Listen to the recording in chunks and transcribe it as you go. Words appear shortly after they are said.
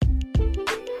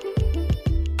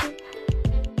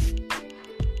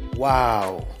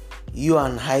Wow, you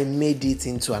and I made it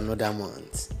into another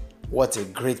month. What a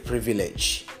great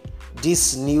privilege.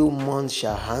 This new month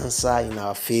shall answer in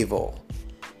our favor.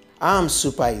 I'm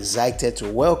super excited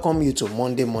to welcome you to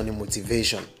Monday Morning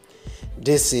Motivation.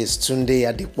 This is Tunde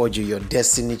Adepoju, your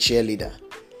destiny cheerleader.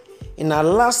 In our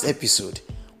last episode,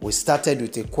 we started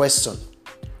with a question.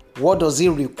 What does it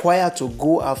require to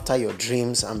go after your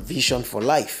dreams and vision for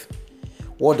life?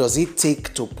 What does it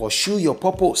take to pursue your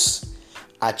purpose,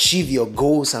 achieve your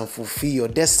goals, and fulfill your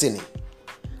destiny?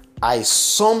 I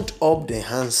summed up the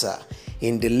answer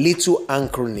in the little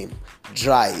acronym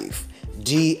DRIVE,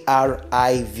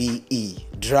 D-R-I-V-E,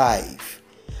 DRIVE.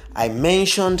 I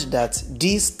mentioned that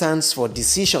D stands for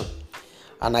decision,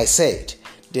 and I said,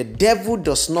 the devil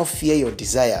does not fear your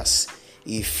desires,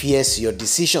 he fears your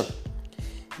decision.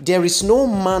 There is no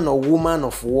man or woman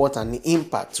of worth and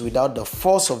impact without the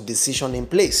force of decision in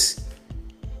place.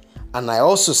 And I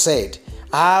also said,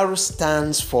 R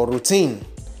stands for routine.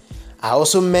 I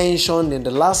also mentioned in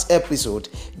the last episode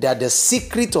that the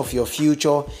secret of your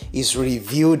future is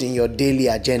revealed in your daily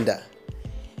agenda.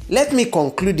 Let me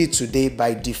conclude it today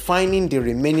by defining the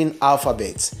remaining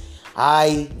alphabets,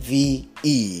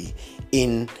 I-V-E,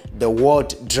 in the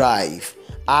word drive,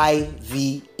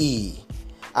 I-V-E.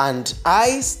 And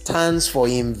I stands for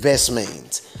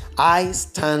investment. I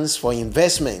stands for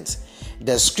investment.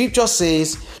 The scripture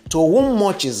says, to whom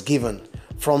much is given,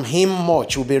 from him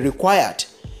much will be required.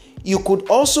 You could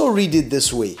also read it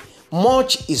this way.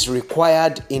 Much is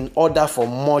required in order for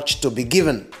much to be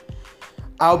given.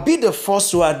 I'll be the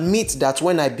first to admit that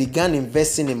when I began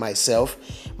investing in myself,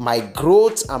 my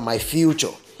growth and my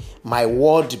future, my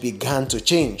world began to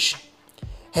change.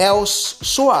 Hal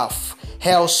Swaff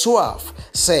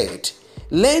said,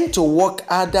 learn to work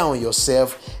harder on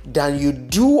yourself than you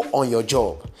do on your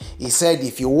job. He said,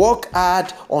 if you work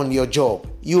hard on your job,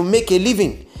 you make a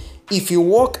living. If you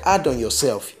work hard on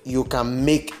yourself, you can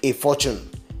make a fortune.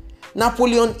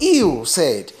 Napoleon Hill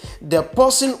said, the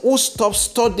person who stops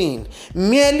studying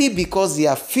merely because they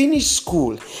have finished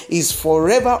school is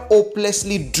forever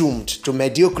hopelessly doomed to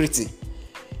mediocrity.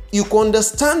 You can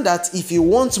understand that if you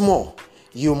want more,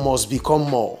 you must become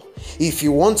more. If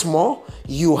you want more,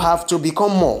 you have to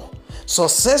become more.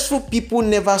 Successful people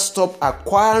never stop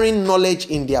acquiring knowledge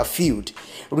in their field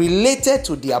related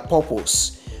to their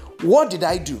purpose. What did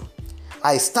I do?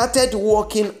 I started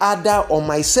working harder on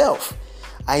myself.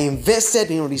 I invested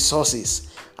in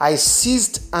resources. I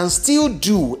seized and still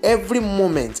do every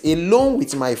moment alone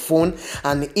with my phone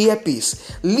and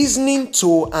earpiece, listening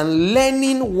to and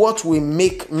learning what will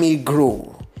make me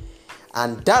grow.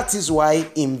 And that is why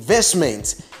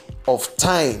investment of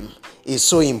time is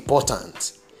so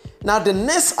important. Now the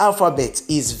next alphabet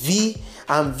is V,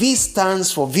 and V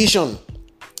stands for vision.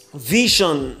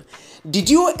 Vision. Did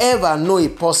you ever know a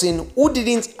person who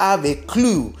didn't have a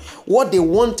clue what they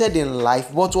wanted in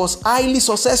life but was highly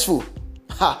successful?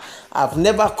 I've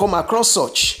never come across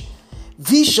such.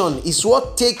 Vision is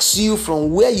what takes you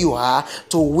from where you are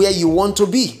to where you want to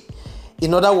be.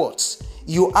 In other words,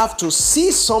 you have to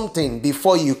see something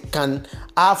before you can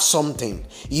have something.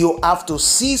 You have to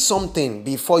see something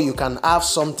before you can have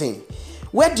something.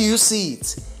 Where do you see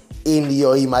it? In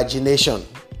your imagination.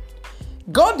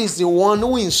 God is the one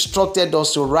who instructed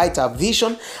us to write a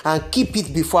vision and keep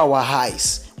it before our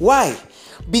eyes. Why?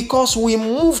 Because we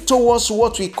move towards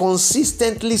what we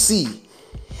consistently see.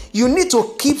 You need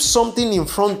to keep something in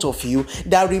front of you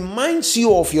that reminds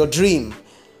you of your dream.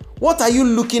 What are you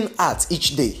looking at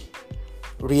each day?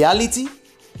 Reality?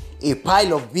 A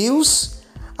pile of bills?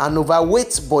 An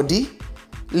overweight body?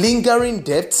 Lingering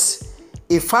debts?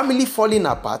 A family falling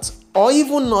apart? Or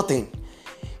even nothing?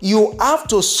 You have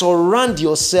to surround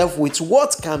yourself with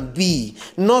what can be,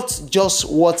 not just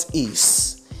what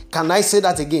is. Can I say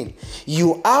that again?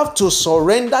 You have to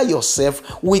surrender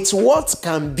yourself with what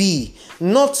can be,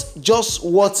 not just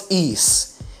what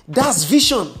is. That's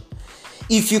vision.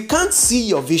 If you can't see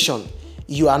your vision,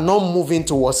 you are not moving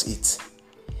towards it.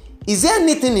 Is there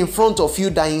anything in front of you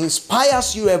that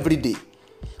inspires you every day?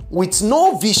 With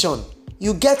no vision,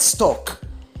 you get stuck.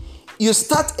 You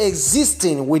start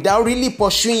existing without really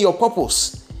pursuing your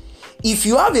purpose. If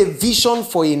you have a vision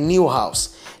for a new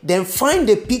house, then find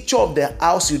a picture of the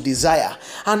house you desire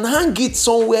and hang it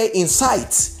somewhere in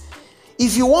sight.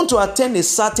 If you want to attend a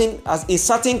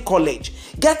certain college,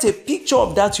 get a picture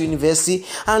of that university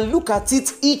and look at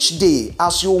it each day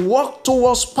as you work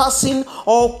towards passing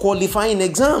or qualifying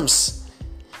exams.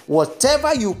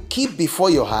 Whatever you keep before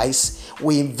your eyes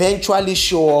will eventually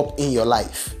show up in your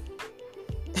life.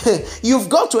 You've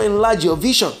got to enlarge your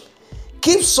vision.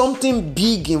 Keep something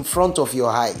big in front of your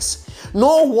eyes.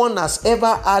 No one has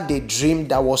ever had a dream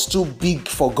that was too big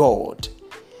for God.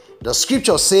 The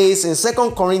scripture says in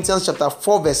 2 Corinthians chapter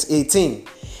 4 verse 18,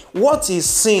 what is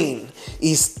seen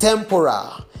is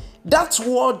temporal. That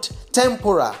word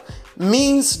temporal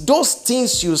means those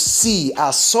things you see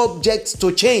are subject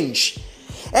to change.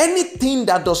 Anything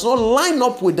that does not line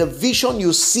up with the vision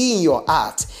you see in your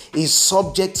heart is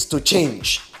subject to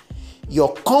change.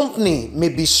 Your company may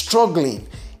be struggling.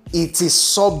 It is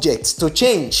subject to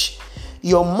change.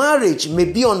 Your marriage may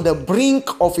be on the brink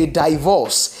of a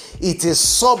divorce. It is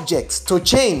subject to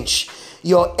change.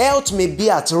 Your health may be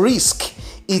at risk.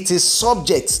 It is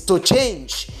subject to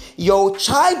change. Your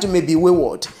child may be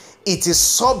wayward. It is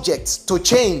subject to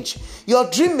change. Your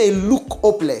dream may look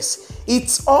hopeless.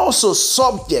 It's also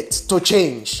subject to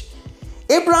change.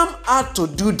 Abraham had to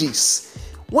do this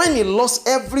when he lost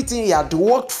everything he had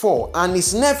worked for, and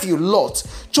his nephew Lot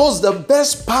chose the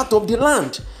best part of the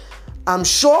land. I'm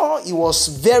sure he was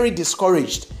very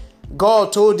discouraged.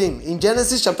 God told him in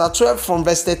Genesis chapter 12 from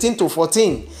verse 13 to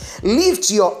 14, lift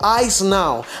your eyes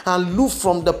now and look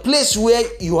from the place where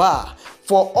you are,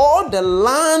 for all the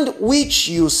land which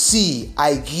you see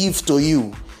I give to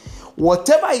you.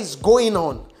 Whatever is going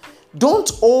on, don't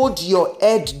hold your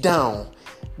head down.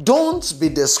 Don't be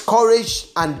discouraged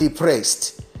and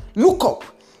depressed. Look up.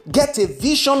 Get a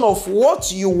vision of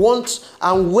what you want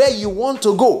and where you want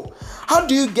to go. How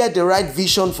do you get the right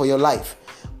vision for your life?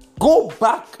 Go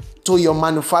back to your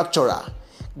manufacturer.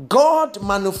 God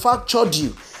manufactured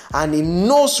you and He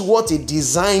knows what He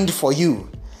designed for you.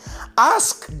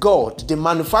 Ask God, the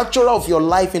manufacturer of your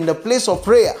life, in the place of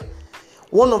prayer.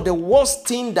 One of the worst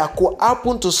things that could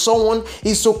happen to someone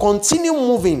is to continue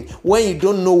moving when you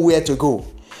don't know where to go.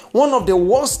 One of the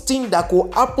worst things that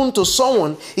could happen to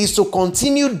someone is to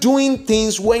continue doing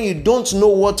things when you don't know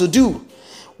what to do.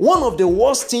 One of the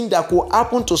worst things that could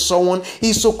happen to someone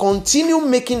is to continue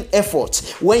making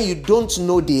efforts when you don't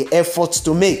know the efforts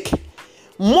to make.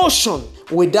 Motion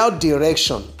without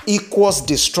direction equals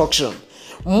destruction.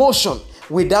 Motion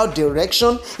without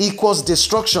direction equals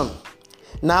destruction.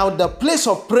 Now, the place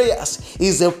of prayers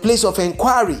is a place of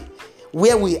inquiry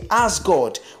where we ask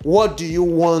God, what do you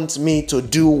want me to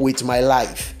do with my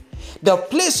life? The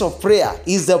place of prayer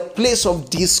is the place of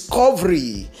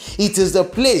discovery. It is the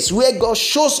place where God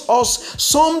shows us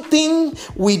something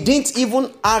we didn't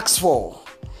even ask for.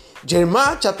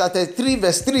 Jeremiah chapter 33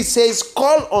 verse 3 says,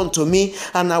 call unto me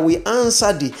and I will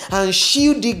answer thee and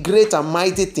shew thee great and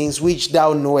mighty things which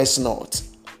thou knowest not.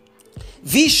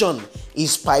 Vision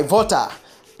is pivotal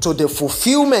to the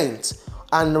fulfillment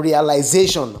and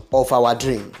realization of our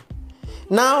dream.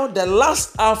 Now, the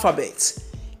last alphabet,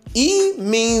 E,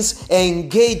 means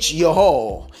engage your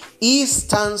all. E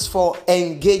stands for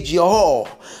engage your all.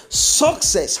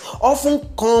 Success often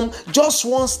comes just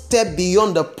one step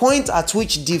beyond the point at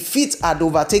which defeat had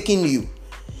overtaken you.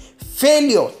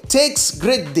 Failure takes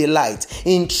great delight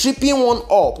in tripping one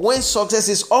up when success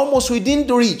is almost within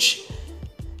the reach.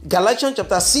 Galatians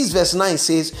chapter 6 verse 9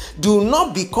 says, do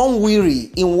not become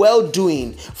weary in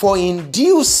well-doing, for in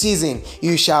due season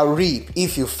you shall reap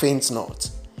if you faint not.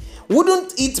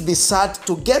 Wouldn't it be sad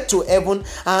to get to heaven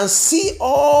and see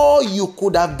all you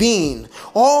could have been,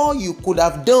 all you could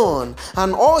have done,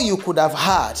 and all you could have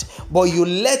had, but you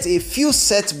let a few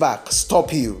setbacks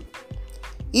stop you?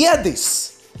 Hear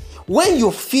this. When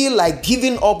you feel like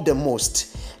giving up the most,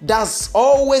 that's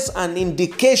always an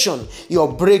indication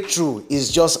your breakthrough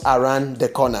is just around the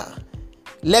corner.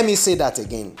 Let me say that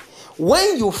again.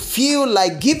 When you feel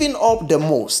like giving up the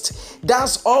most,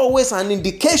 that's always an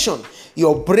indication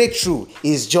your breakthrough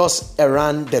is just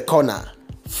around the corner.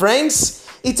 Friends,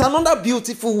 it's another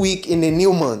beautiful week in a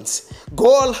new month.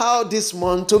 Go all out this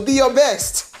month to be your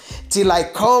best. Till I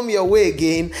come your way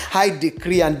again, I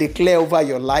decree and declare over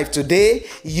your life today,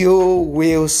 you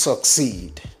will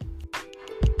succeed.